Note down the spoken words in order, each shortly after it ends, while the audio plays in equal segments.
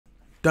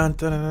Dun,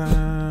 dun, dun,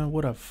 dun.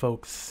 What up,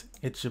 folks?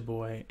 It's your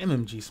boy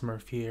MMG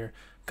Smurf here,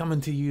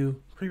 coming to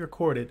you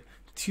pre-recorded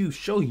to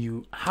show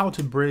you how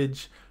to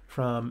bridge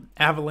from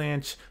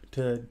Avalanche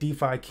to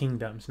DeFi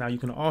Kingdoms. Now, you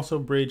can also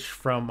bridge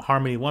from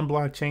Harmony 1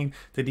 blockchain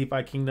to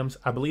DeFi Kingdoms.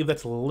 I believe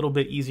that's a little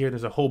bit easier.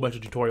 There's a whole bunch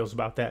of tutorials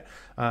about that.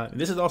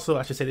 This is also,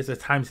 I should say, this is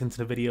a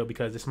time-sensitive video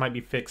because this might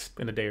be fixed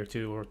in a day or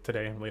two, or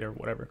today, later,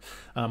 whatever.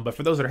 But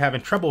for those that are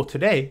having trouble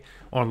today,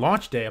 on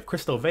launch day of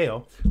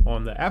Crystalvale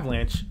on the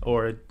Avalanche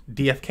or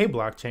DFK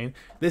blockchain,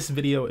 this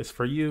video is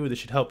for you. This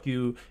should help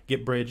you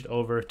get bridged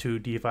over to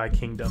DeFi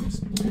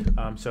Kingdoms.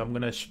 So I'm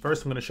gonna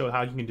show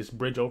how you can just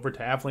bridge over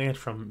to Avalanche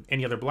from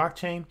any other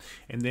blockchain,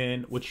 and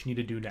then what you need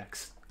to do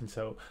next. And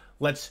so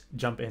let's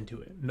jump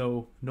into it.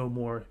 No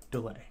more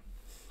delay.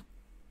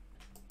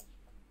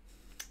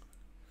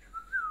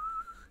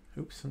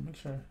 Oops, let me make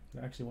sure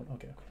I actually want.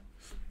 Okay.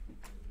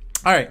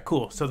 All right,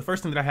 cool. So the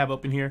first thing that I have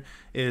open here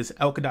is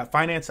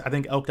elk.finance. I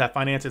think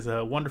elk.finance is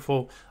a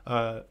wonderful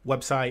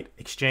website,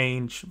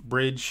 exchange,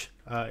 bridge,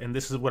 and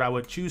this is what I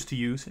would choose to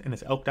use, and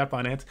it's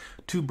elk.finance,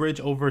 to bridge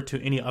over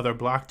to any other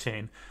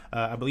blockchain.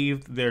 I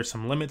believe there's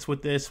some limits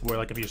with this, where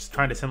like if you're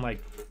trying to send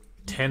like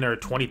 $10,000 or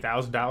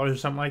 $20,000 or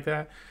something like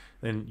that,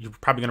 then you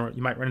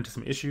might run into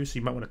some issues. So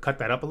you might want to cut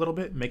that up a little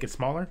bit, make it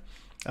smaller.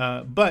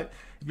 But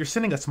if you're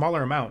sending a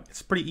smaller amount,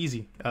 it's pretty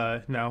easy.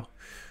 Now,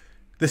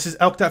 this is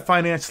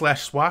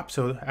elk.finance/swap.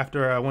 So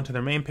after I went to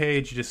their main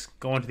page, you just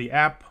go into the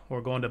app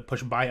or go into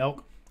push buy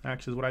elk.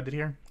 Actually, is what I did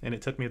here, and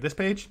it took me to this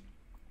page.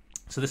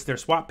 So this is their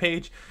swap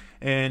page,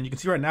 and you can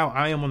see right now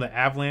I am on the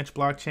Avalanche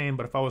blockchain.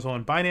 But if I was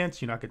on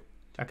Binance,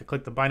 I could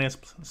click the Binance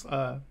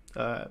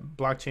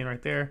blockchain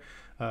right there.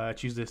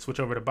 Choose to switch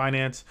over to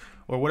Binance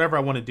or whatever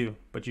I want to do.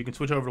 But you can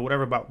switch over to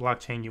whatever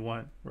blockchain you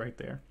want right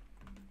there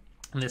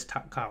in this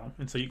top column.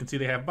 And so you can see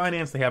they have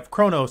Binance, they have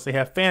Kronos, they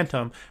have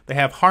Phantom, they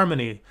have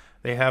Harmony,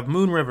 they have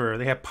Moonriver,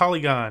 they have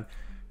Polygon.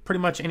 Pretty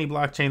much any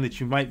blockchain that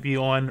you might be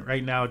on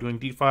right now doing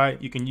DeFi,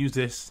 you can use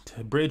this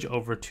to bridge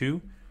over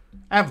to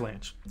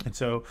Avalanche. And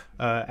so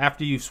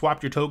after you've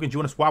swapped your tokens, you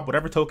want to swap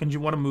whatever tokens you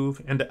want to move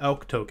into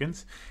elk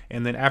tokens.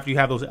 And then after you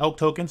have those elk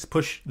tokens,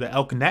 push the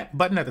elk net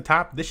button at the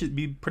top. This should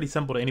be pretty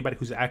simple to anybody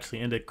who's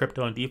actually into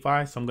crypto and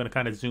DeFi. So I'm going to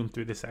kind of zoom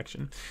through this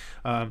section.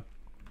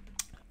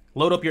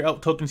 Load up your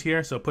elk tokens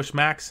here, so push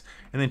max,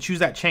 and then choose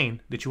that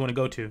chain that you want to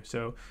go to.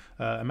 So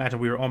imagine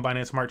we were on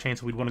Binance Smart Chain,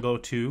 so we'd want to go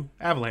to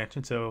Avalanche.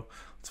 And so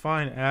let's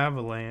find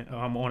Avalanche. Oh,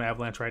 I'm on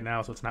Avalanche right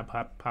now, so it's not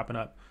popping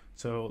up.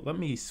 So let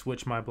me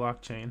switch my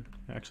blockchain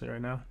actually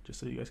right now, just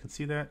so you guys can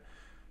see that.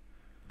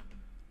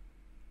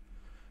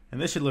 And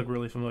this should look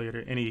really familiar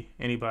to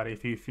anybody.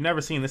 If you've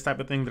never seen this type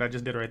of thing that I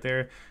just did right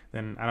there,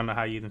 then I don't know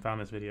how you even found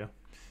this video.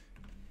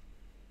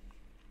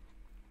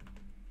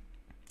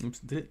 Oops,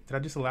 did I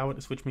just allow it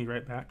to switch me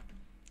right back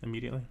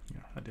immediately?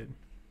 Yeah, I did.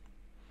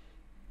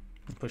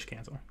 Push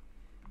cancel.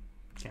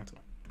 Cancel.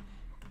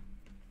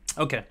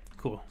 Okay,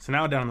 cool. So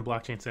now down in the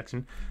blockchain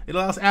section, it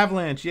allows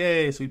Avalanche.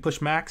 Yay! So we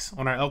push max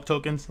on our elk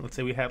tokens. Let's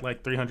say we had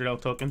like 300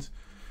 elk tokens.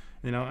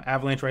 You know,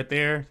 Avalanche right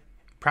there.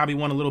 Probably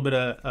want a little bit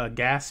of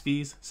gas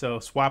fees. So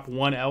swap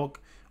one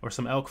elk or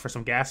some elk for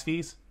some gas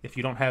fees. If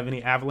you don't have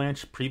any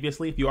Avalanche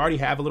previously, if you already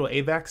have a little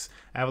AVAX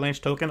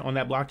Avalanche token on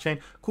that blockchain,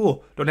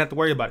 cool, don't have to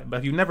worry about it. But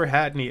if you've never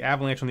had any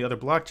Avalanche on the other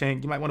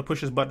blockchain, you might want to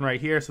push this button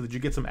right here so that you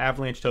get some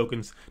Avalanche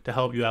tokens to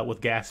help you out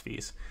with gas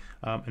fees.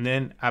 And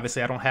then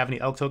obviously I don't have any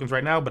elk tokens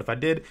right now, but if I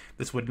did,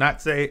 this would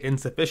not say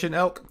insufficient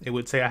elk. It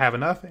would say I have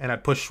enough, and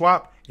I'd push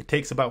swap. It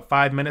takes about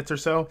 5 minutes or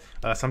so,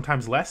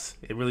 sometimes less.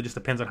 It really just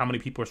depends on how many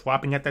people are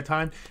swapping at that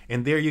time.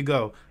 And there you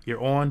go.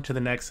 You're on to the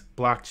next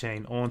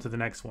blockchain, on to the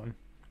next one.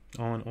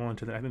 On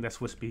to the, I think that's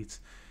Swiss Beats.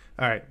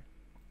 All right.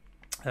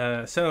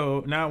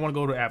 So now I want to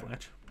go to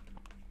Avalanche.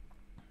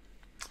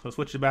 So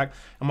switch it back.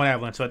 I'm on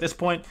Avalanche. So at this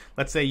point,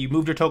 let's say you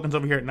moved your tokens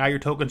over here. Now your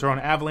tokens are on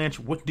Avalanche.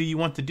 What do you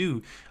want to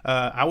do?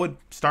 I would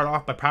start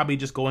off by probably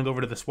just going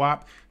over to the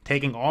swap,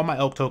 taking all my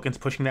elk tokens,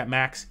 pushing that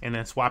max, and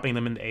then swapping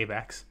them into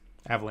AVAX,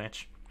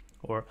 Avalanche,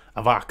 or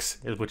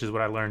AVAX, which is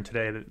what I learned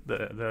today.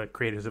 The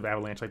creators of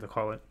Avalanche like to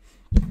call it.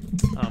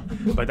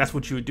 But that's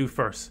what you would do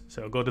first.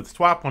 So go to the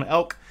swap on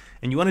elk,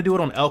 and you want to do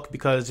it on elk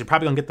because you're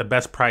probably going to get the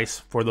best price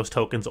for those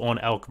tokens on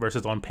elk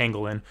versus on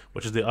Pangolin,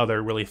 which is the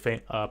other really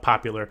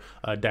popular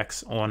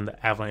DEX on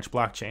the Avalanche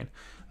blockchain.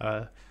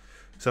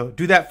 So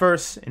do that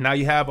first, and now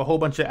you have a whole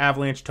bunch of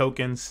Avalanche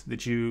tokens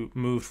that you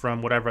moved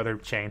from whatever other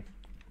chain.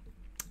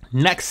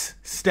 Next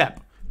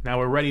step, now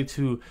we're ready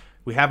to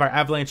we have our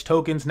Avalanche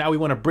tokens. Now we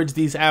want to bridge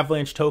these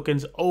Avalanche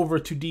tokens over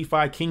to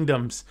DeFi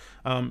Kingdoms.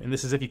 And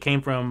this is if you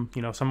came from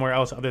somewhere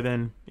else other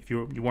than if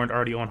you weren't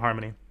already on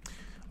Harmony.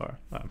 Or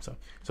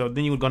so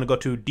then you're going to go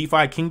to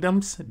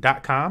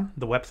DeFiKingdoms.com,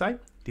 the website,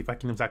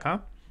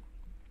 DeFiKingdoms.com.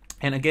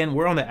 And again,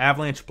 we're on the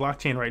Avalanche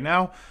blockchain right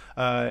now.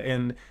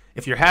 And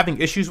if you're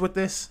having issues with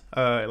this,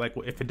 like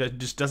if it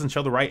just doesn't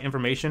show the right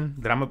information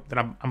that I'm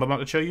about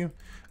to show you,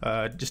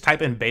 just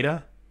type in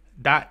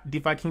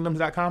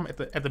beta.defykingdoms.com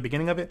at the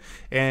beginning of it,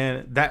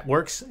 and that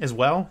works as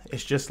well.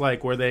 It's just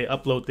like where they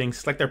upload things.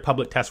 It's like their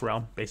public test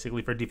realm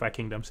basically for DeFi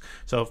Kingdoms.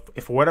 So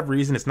if for whatever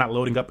reason it's not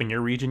loading up in your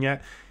region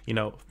yet,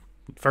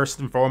 first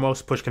and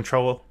foremost, push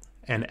Control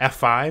and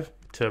F5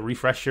 to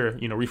refresh your,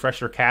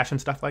 refresh your cache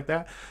and stuff like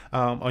that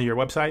on your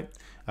website.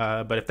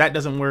 But if that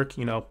doesn't work,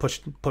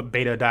 put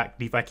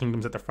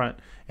beta.defykingdoms at the front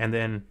and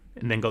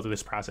then go through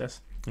this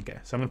process. Okay,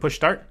 so I'm gonna push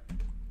start.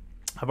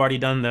 I've already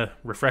done the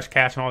refresh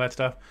cache and all that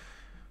stuff.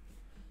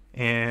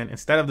 And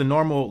instead of the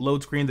normal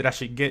load screen that I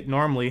should get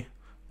normally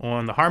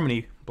on the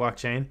Harmony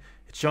blockchain,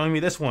 it's showing me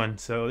this one.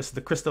 So this is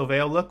the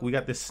Crystalvale look. We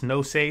got this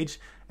Snow Sage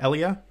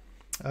Elia.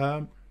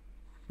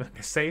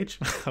 Sage.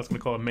 I was going to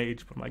call it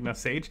Mage, but I'm like, no,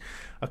 Sage.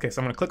 Okay,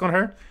 so I'm going to click on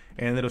her,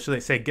 and it'll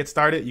say get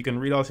started. You can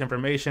read all this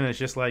information. It's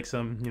just like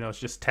some, it's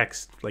just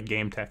text, like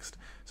game text.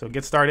 So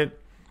get started.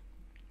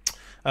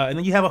 And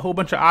then you have a whole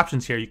bunch of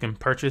options here. You can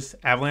purchase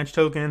Avalanche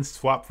tokens,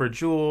 swap for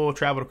Jewel,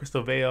 travel to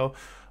Crystalvale,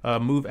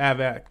 move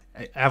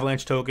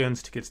Avalanche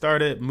tokens to get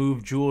started,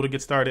 move Jewel to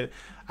get started.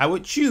 I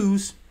would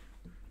choose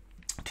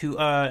to,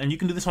 and you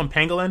can do this on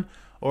Pangolin,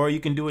 or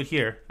you can do it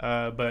here,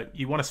 but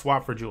you want to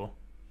swap for Jewel.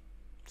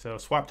 So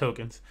swap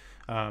tokens.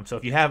 So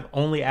if you have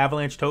only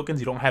Avalanche tokens,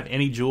 you don't have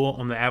any Jewel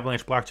on the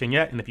Avalanche blockchain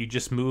yet, and if you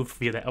just moved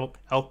via the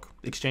Elk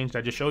exchange that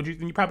I just showed you,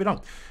 then you probably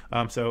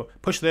don't. So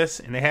push this,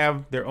 and they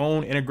have their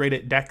own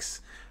integrated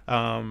DEX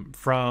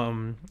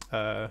from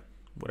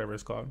whatever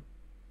it's called.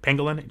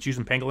 Pangolin. It's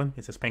using Pangolin.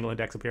 It says Pangolin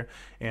DEX up here,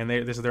 and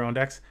this is their own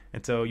DEX.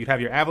 And so you'd have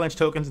your Avalanche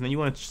tokens, and then you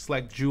want to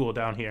select Jewel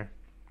down here.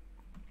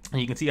 And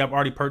you can see I've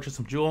already purchased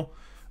some Jewel,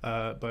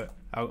 but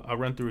I'll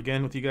run through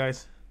again with you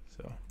guys.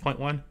 So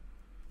 0.1.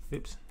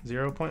 Oops,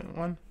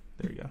 0.1.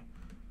 There you go.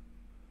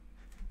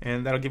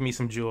 And that'll give me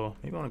some Jewel.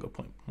 Maybe I want to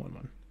go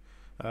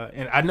 0.11.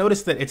 And I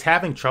noticed that it's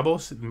having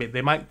troubles.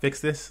 They might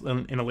fix this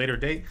in a later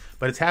date,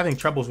 but it's having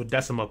troubles with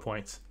decimal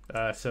points.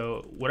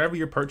 So whatever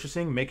you're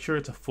purchasing, make sure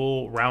it's a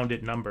full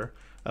rounded number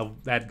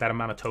of that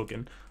amount of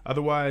token.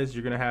 Otherwise,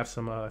 you're going to have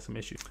some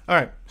issues. All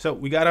right, so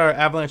we got our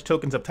Avalanche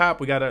tokens up top.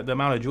 We got the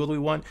amount of Jewel we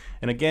want.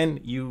 And again,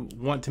 you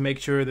want to make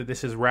sure that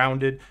this is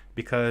rounded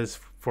because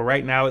for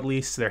right now, at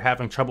least, they're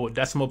having trouble with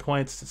decimal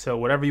points. So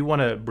whatever you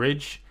want to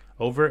bridge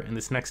over in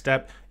this next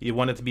step, you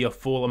want it to be a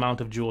full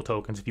amount of Jewel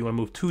tokens. If you want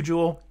to move 2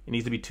 Jewel, it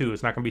needs to be 2.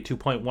 It's not going to be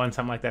 2.1,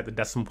 something like that. The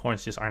decimal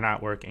points just are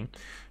not working.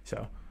 So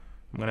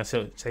I'm going to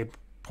say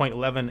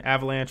 0.11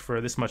 Avalanche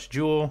for this much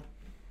Jewel.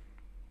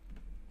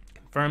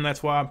 Confirm that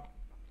swap.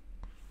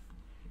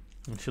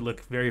 It should look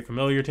very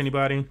familiar to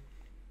anybody.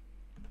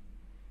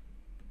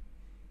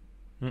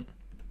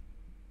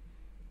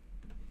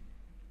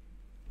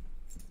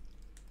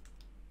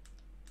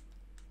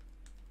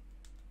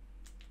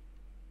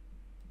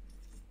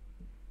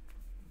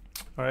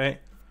 All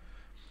right,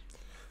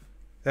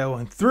 that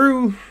went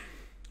through.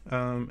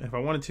 If I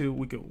wanted to,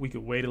 we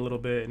could wait a little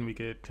bit and we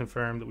could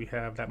confirm that we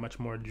have that much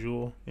more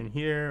Jewel in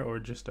here, or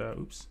just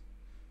oops.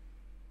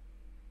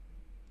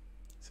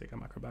 Say I got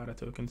my Crabata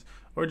tokens,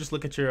 or just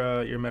look at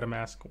your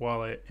MetaMask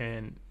wallet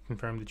and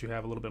confirm that you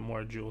have a little bit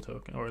more Jewel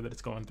token, or that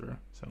it's going through.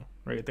 So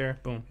right there,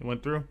 boom, it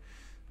went through.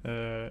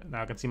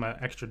 Now I can see my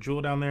extra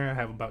Jewel down there. I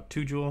have about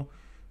 2 Jewel.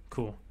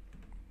 Cool.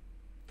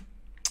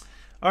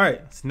 All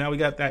right, so now we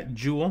got that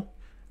Jewel.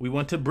 We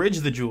want to bridge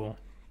the Jewel.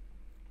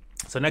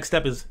 So next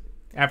step is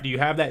after you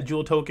have that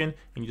Jewel token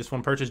and you just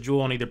want to purchase Jewel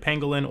on either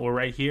Pangolin or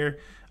right here,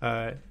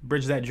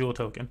 bridge that Jewel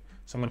token.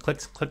 So I'm going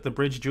to click the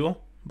Bridge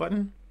Jewel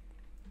button.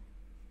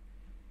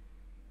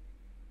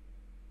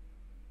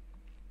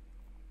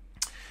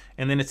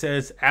 And then it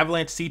says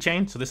Avalanche C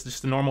chain. So this is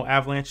just the normal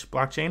Avalanche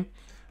blockchain.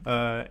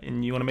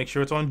 And you want to make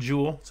sure it's on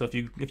Jewel. So if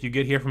you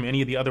get here from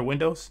any of the other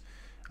windows,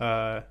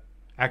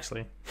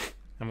 actually,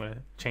 I'm going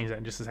to change that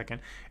in just a second.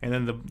 And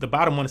then the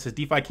bottom one, it says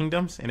DeFi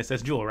Kingdoms, and it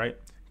says Jewel, right?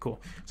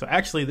 Cool. So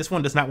actually, this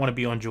one does not want to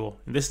be on Jewel.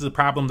 And this is a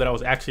problem that I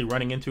was actually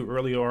running into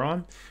earlier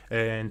on,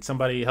 and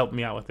somebody helped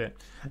me out with it.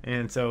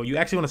 And so you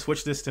actually want to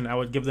switch this, and I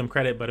would give them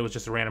credit, but it was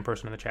just a random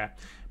person in the chat.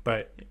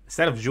 But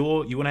instead of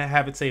Jewel, you want to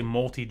have it say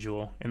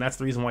multi-Jewel, and that's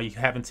the reason why you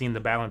haven't seen the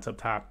balance up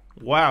top.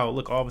 Wow,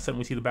 look, all of a sudden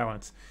we see the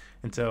balance.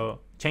 And so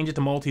change it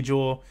to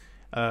multi-Jewel.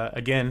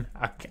 Again,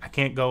 I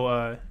can't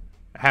go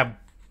have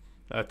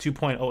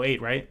 2.08,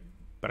 right?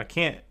 But I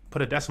can't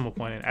put a decimal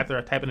point in. After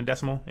I type in a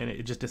decimal, and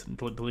it just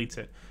deletes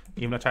it.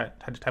 Even if I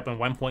try to type in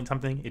 1 point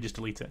something, it just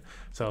deletes it.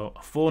 So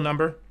a full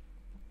number.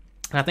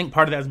 And I think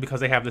part of that is because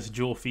they have this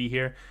Jewel fee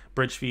here.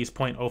 Bridge fee is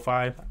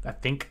 0.05, I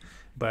think.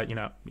 But,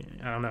 I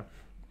don't know.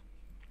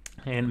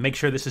 And make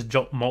sure this is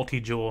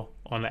multi-Jewel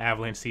on the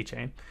Avalanche C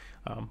chain.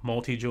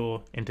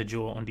 Multi-Jewel into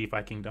Jewel on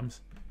DeFi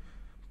Kingdoms.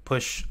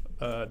 Push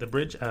the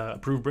bridge,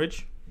 approve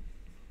bridge.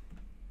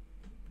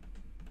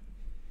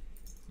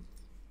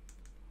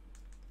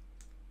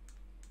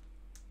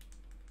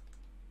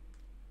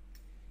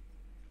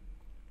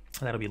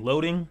 That'll be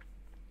loading.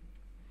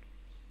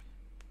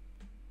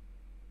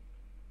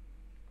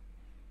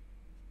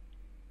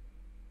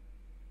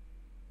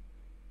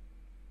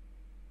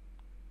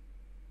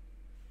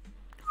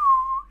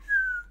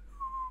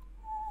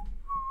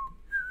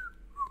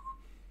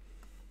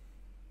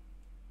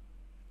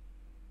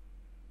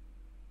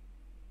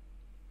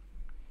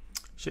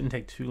 Shouldn't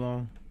take too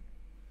long.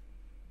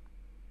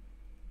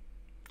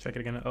 Check it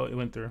again. Oh, it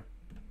went through.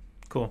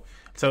 Cool.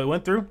 So it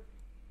went through.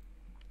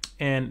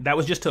 And that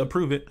was just to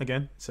approve it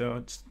again. So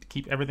it's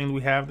keep everything that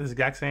we have the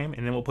exact same,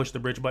 and then we'll push the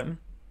bridge button.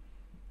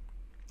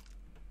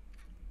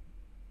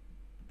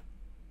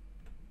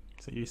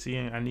 So you're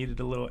seeing I needed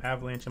a little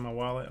avalanche in my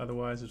wallet,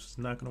 otherwise it's just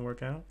not going to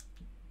work out.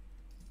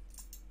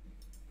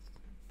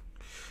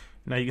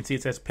 Now you can see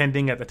it says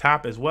pending at the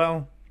top as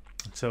well.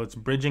 So it's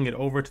bridging it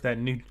over to that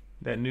new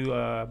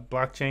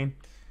blockchain,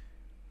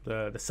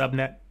 the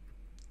subnet.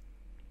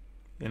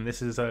 And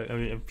this is I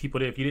mean, if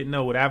you didn't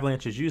know what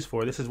Avalanche is used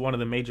for, this is one of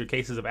the major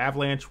cases of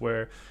Avalanche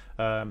where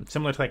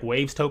similar to like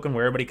Waves token,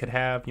 where everybody could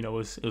have, it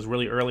was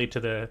really early to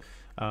the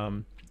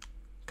kind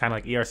of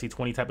like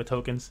ERC20 type of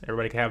tokens.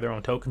 Everybody could have their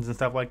own tokens and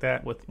stuff like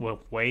that with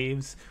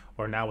Waves,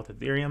 or now with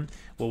Ethereum.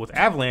 Well, with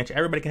Avalanche,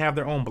 everybody can have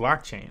their own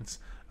blockchains.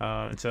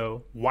 And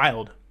so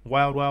wild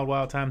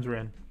times we're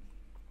in.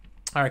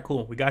 All right,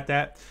 cool. We got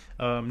that.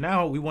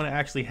 Now we want to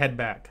actually head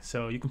back.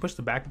 So you can push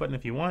the back button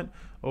if you want,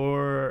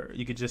 or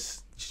you could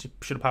just should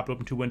have popped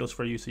open 2 windows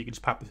for you, so you can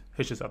just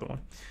push this other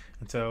one.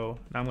 And so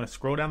now I'm going to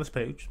scroll down this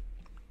page,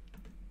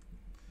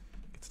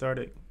 get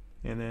started,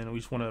 and then we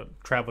just want to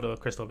travel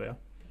to Crystalvale.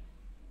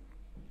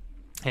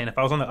 And if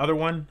I was on the other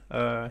one,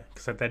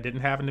 because that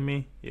didn't happen to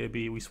me, it'd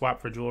be we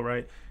swap for Jewel,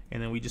 right?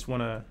 And then we just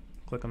want to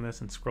click on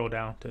this and scroll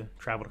down to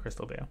travel to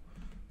Crystalvale.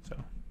 So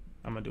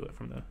I'm going to do it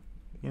from the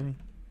beginning.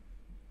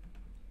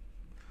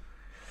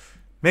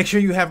 Make sure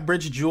you have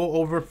Bridge Jewel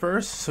over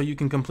first so you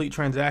can complete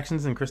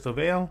transactions in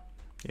Crystalvale.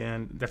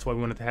 And that's why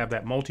we wanted to have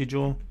that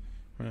multi-jewel.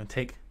 We're going to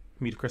take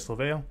me to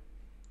Crystalvale.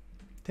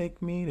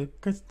 Take me to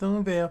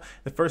Crystalvale.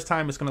 The first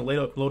time it's going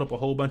to load up a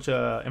whole bunch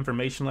of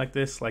information like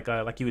this, like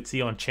you would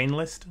see on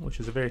Chainlist, which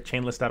is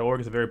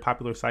chainlist.org is a very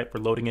popular site for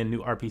loading in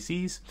new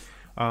RPCs.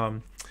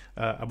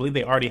 I believe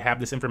they already have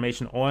this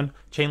information on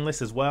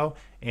Chainlist as well,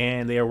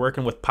 and they are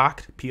working with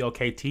POCT,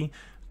 P-O-K-T,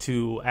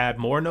 to add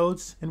more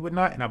nodes and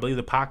whatnot. And I believe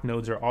the POCT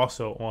nodes are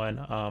also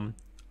on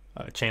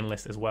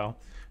Chainlist as well,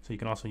 so you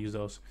can also use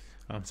those.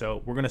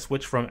 So we're going to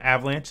switch from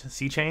Avalanche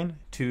C chain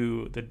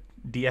to the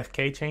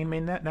DFK chain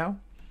mainnet now.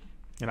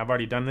 And I've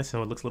already done this,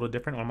 so it looks a little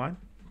different on mine.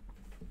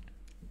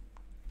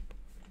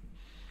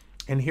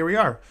 And here we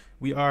are.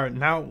 We are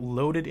now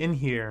loaded in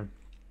here.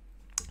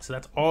 So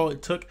that's all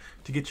it took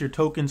to get your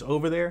tokens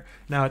over there.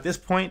 Now at this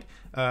point,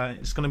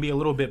 it's going to be a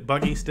little bit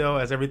buggy still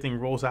as everything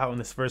rolls out on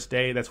this first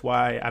day. That's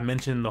why I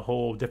mentioned the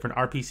whole different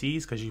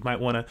RPCs, because you might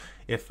want to,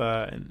 if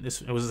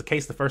it was the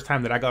case the first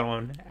time that I got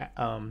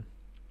on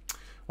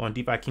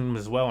DeFi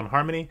Kingdoms as well on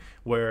Harmony,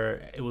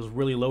 where it was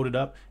really loaded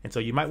up. And so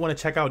you might want to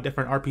check out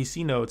different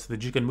RPC nodes so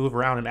that you can move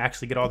around and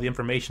actually get all the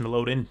information to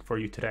load in for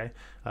you today,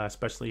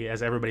 especially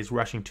as everybody's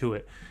rushing to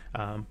it.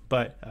 And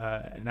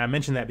I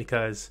mentioned that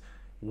because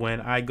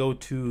when I go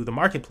to the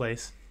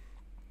marketplace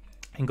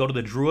and go to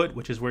the Druid,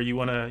 which is where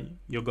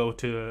you'll go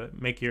to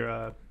make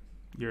your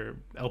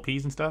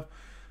LPs and stuff,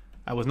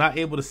 I was not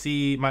able to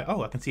see my,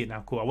 I can see it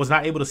now, cool. I was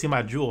not able to see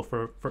my Jewel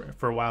for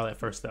a while at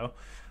first though.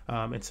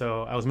 And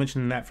so I was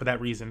mentioning that for that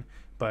reason,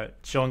 but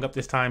showing up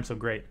this time, so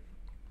great.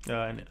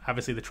 And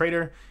obviously the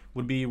trader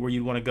would be where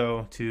you want to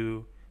go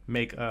to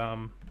make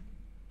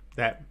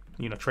that,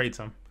 trade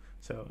some.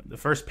 So the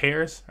first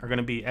pairs are going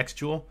to be X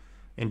Jewel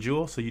and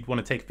Jewel. So you'd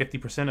want to take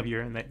 50% of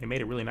your, and they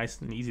made it really nice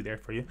and easy there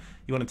for you.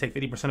 You want to take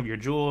 50% of your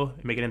Jewel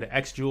and make it into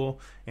X Jewel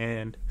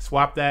and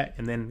swap that,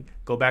 and then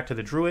go back to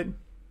the Druid,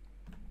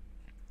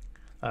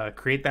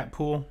 create that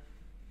pool.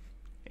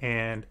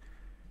 And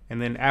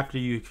then after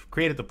you've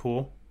created the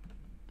pool,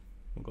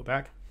 we'll go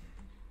back.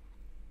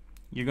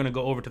 You're going to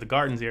go over to the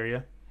gardens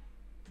area,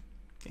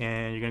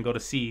 and you're going to go to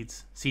seed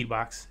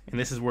box, and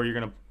this is where you're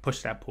going to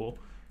push that pool.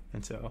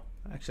 And so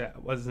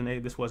actually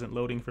this wasn't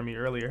loading for me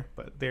earlier,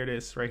 but there it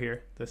is right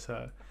here, this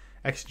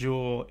X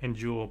Jewel and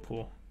Jewel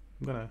pool.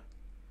 I'm going to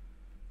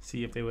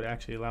see if they would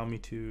actually allow me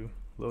to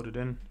load it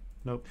in.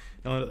 Nope,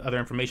 no other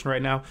information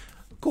right now.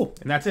 Cool,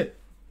 and that's it.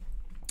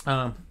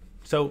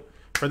 So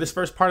for this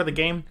first part of the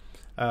game,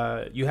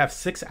 you have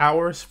 6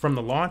 hours from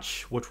the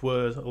launch, which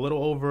was a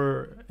little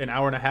over an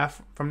hour and a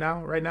half from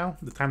now, right now,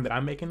 the time that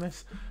I'm making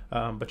this.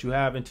 But you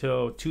have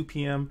until 2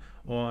 p.m.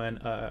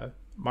 on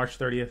March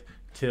 30th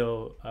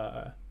till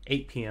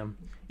 8 p.m.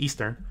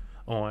 Eastern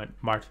on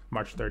March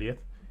 30th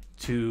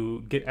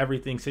to get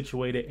everything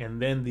situated,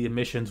 and then the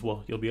emissions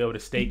you'll be able to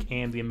stake,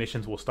 and the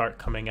emissions will start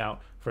coming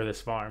out for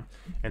this farm.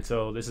 And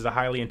so this is a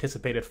highly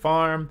anticipated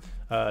farm.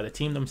 The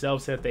team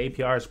themselves said the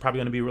APR is probably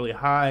going to be really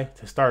high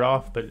to start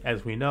off, but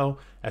as we know,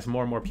 as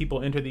more and more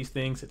people enter these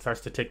things, it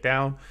starts to tick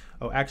down.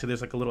 Oh, actually,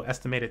 there's like a little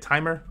estimated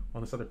timer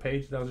on this other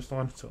page that I was just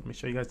on, so let me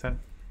show you guys that.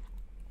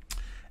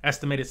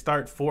 Estimated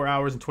start 4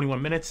 hours and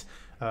 21 minutes.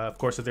 Of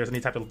course, if there's any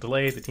type of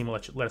delay, the team will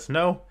let us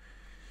know.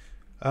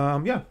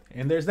 And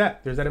there's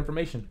that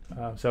information.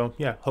 So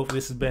yeah, hopefully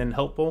this has been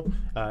helpful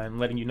in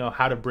letting you know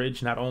how to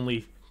bridge not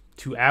only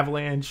to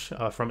Avalanche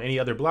from any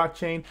other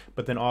blockchain,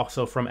 but then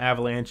also from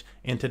Avalanche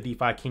into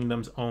DeFi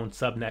Kingdom's own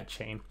subnet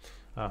chain.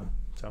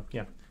 So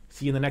yeah,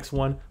 see you in the next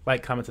one.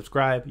 Like, comment,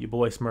 subscribe. Your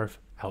boy Smurf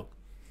out.